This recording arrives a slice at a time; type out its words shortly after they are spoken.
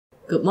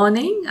Good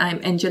morning, I'm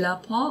Angela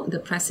Pok, the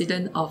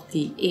President of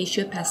the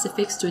Asia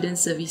Pacific Student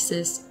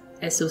Services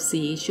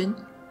Association,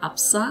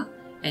 APSSA,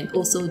 and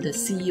also the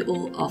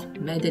CEO of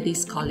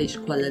Methodist College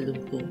Kuala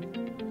Lumpur.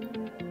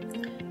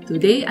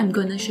 Today, I'm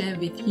going to share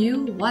with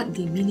you what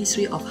the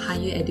Ministry of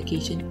Higher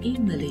Education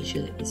in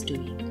Malaysia is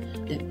doing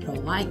that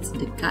provides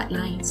the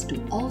guidelines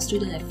to all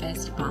Student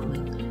Affairs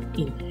Department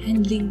in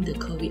handling the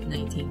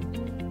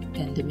COVID-19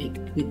 pandemic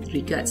with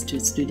regards to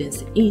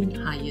students in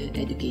higher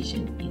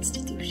education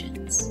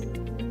institutions.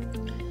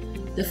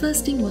 The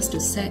first thing was to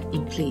set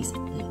in place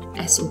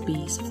the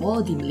SOPs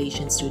for the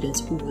Malaysian students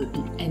who will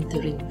be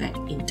entering back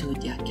into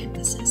their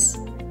campuses.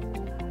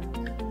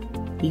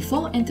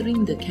 Before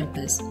entering the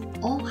campus,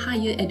 all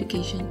higher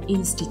education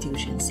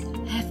institutions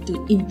have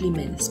to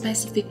implement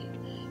specific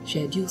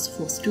schedules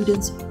for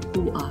students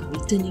who are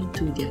returning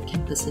to their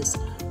campuses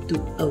to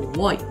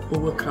avoid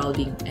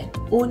overcrowding, and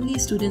only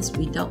students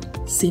without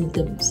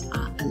symptoms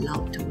are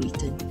allowed to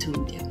return to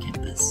their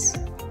campus.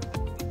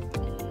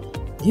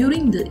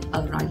 During the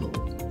arrival,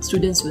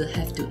 students will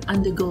have to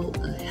undergo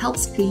a health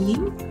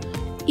screening.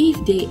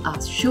 If they are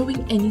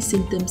showing any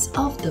symptoms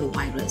of the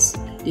virus,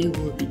 they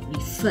will be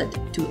referred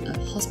to a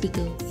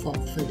hospital for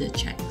further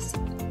checks.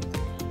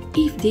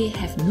 If they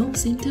have no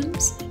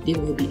symptoms, they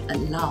will be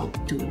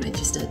allowed to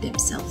register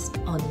themselves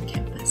on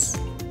campus.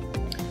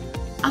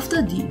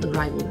 After the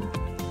arrival,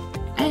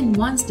 and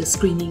once the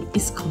screening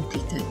is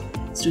completed,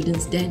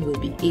 students then will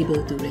be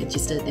able to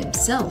register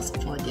themselves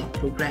for their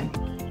program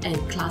and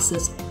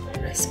classes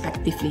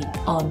respectively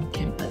on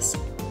campus.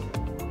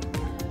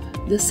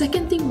 The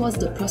second thing was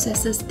the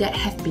processes that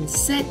have been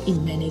set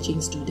in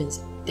managing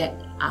students that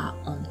are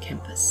on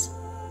campus.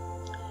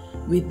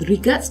 With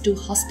regards to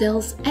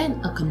hostels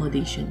and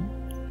accommodation,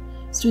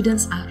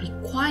 students are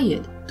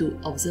required to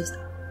observe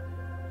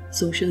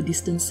social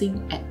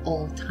distancing at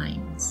all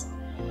times.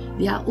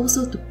 They are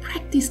also to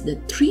practice the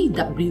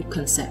 3W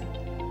concept: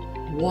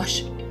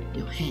 wash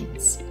your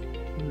hands,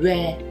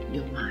 wear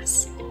your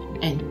mask,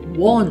 and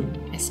warn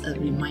as a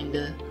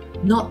reminder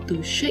not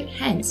to shake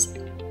hands,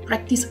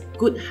 practice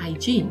good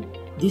hygiene,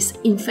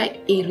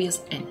 disinfect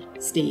areas, and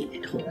stay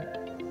at home.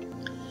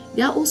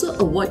 They are also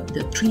avoid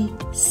the 3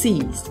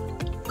 C's: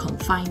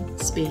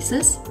 confined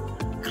spaces,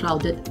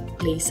 crowded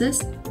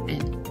places,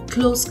 and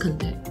close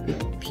contact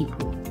with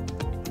people.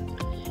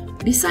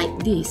 Besides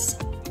this,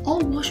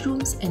 all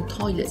washrooms and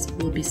toilets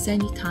will be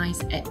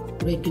sanitized at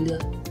regular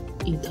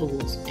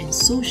intervals, and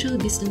social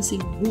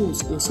distancing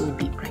rules also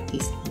be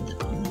practiced in the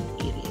common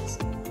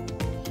areas.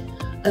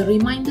 A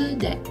reminder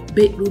that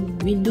bedroom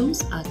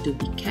windows are to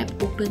be kept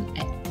open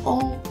at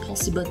all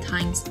possible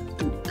times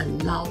to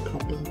allow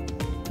proper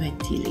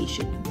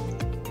ventilation.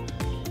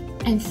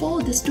 And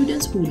for the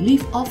students who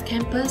live off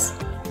campus,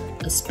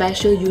 a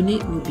special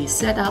unit will be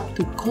set up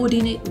to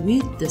coordinate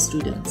with the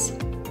students.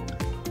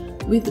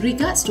 With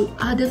regards to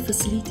other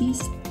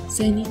facilities,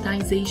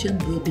 sanitization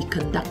will be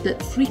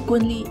conducted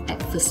frequently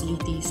at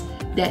facilities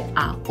that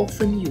are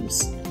often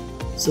used.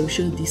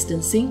 Social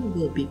distancing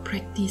will be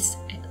practiced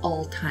at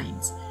all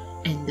times,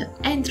 and the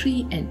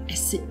entry and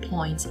exit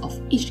points of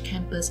each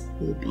campus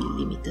will be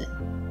limited.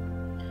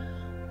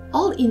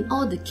 All in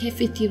all, the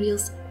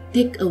cafeterias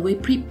take-away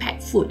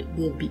pre-packed food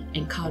will be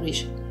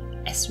encouraged,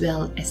 as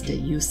well as the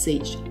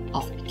usage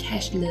of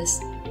cashless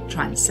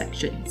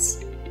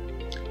transactions.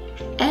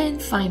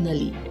 And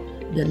finally,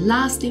 the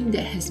last thing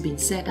that has been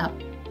set up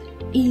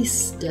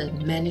is the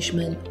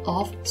management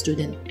of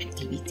student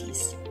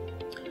activities.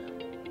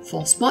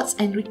 For sports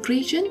and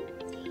recreation,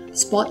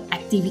 sport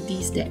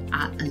activities that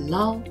are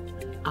allowed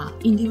are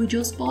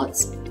individual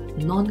sports,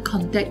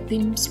 non-contact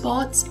team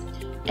sports,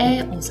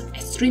 air or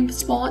extreme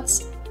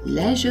sports,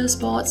 leisure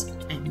sports,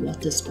 and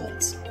water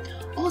sports.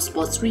 All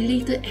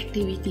sports-related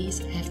activities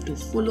have to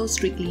follow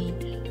strictly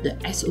the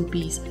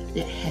SOPs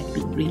that have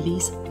been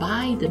released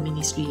by the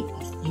Ministry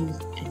of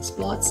Youth and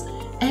Sports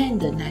and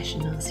the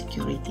National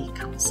Security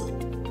Council.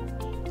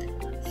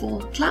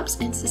 For clubs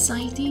and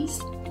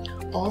societies,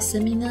 all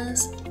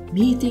seminars,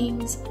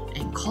 meetings,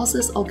 and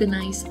courses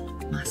organized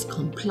must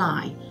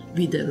comply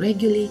with the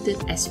regulated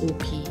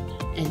SOP,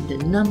 and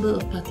the number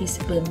of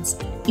participants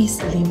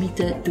is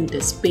limited to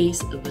the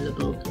space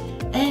available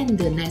and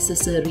the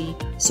necessary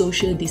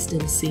social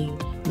distancing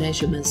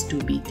measurements to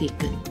be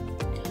taken.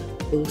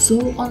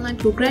 Also, online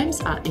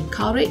programs are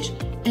encouraged,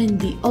 and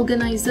the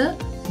organizer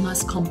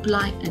must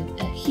comply and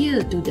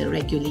adhere to the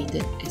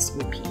regulated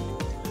SOP.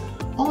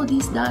 All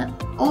these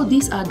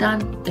are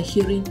done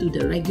adhering to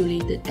the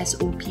regulated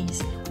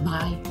SOPs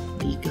by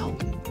the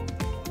government.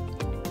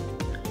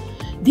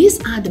 These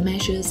are the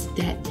measures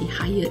that the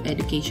higher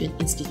education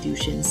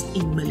institutions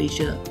in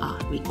Malaysia are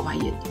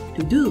required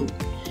to do,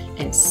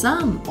 and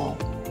some are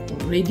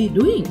already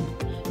doing.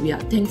 We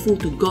are thankful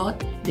to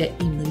God that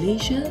in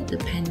Malaysia, the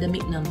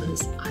pandemic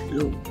numbers are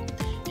low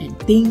and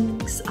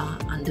things are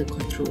under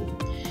control.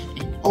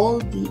 And all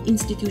the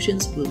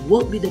institutions will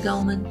work with the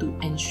government to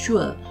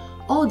ensure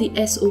all the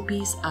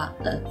SOPs are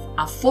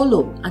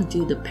followed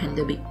until the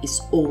pandemic is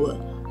over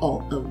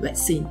or a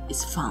vaccine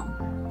is found.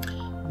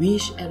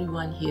 Wish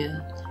everyone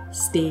here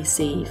stay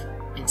safe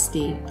and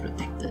stay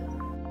protected.